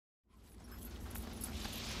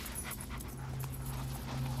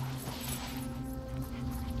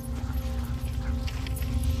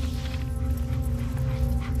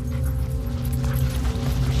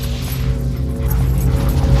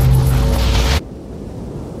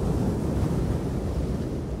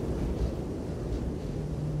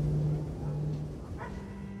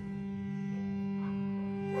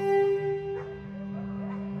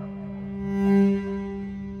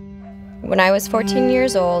I was 14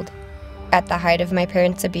 years old, at the height of my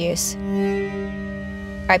parents' abuse,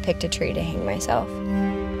 I picked a tree to hang myself.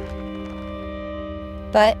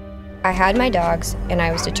 But I had my dogs, and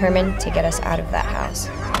I was determined to get us out of that house.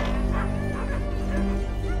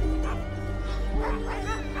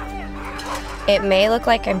 It may look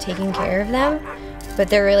like I'm taking care of them, but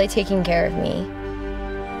they're really taking care of me.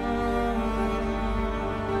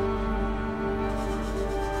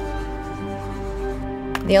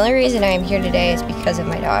 The only reason I am here today is because of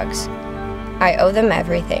my dogs. I owe them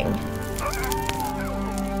everything.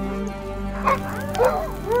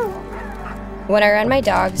 When I run my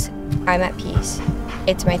dogs, I'm at peace.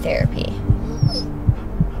 It's my therapy.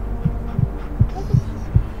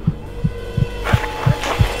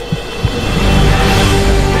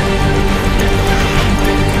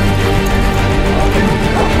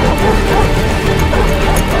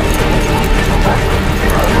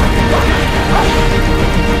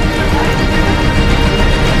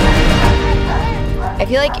 I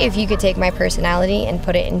feel like if you could take my personality and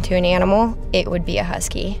put it into an animal, it would be a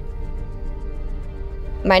husky.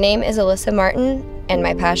 My name is Alyssa Martin, and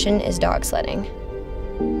my passion is dog sledding.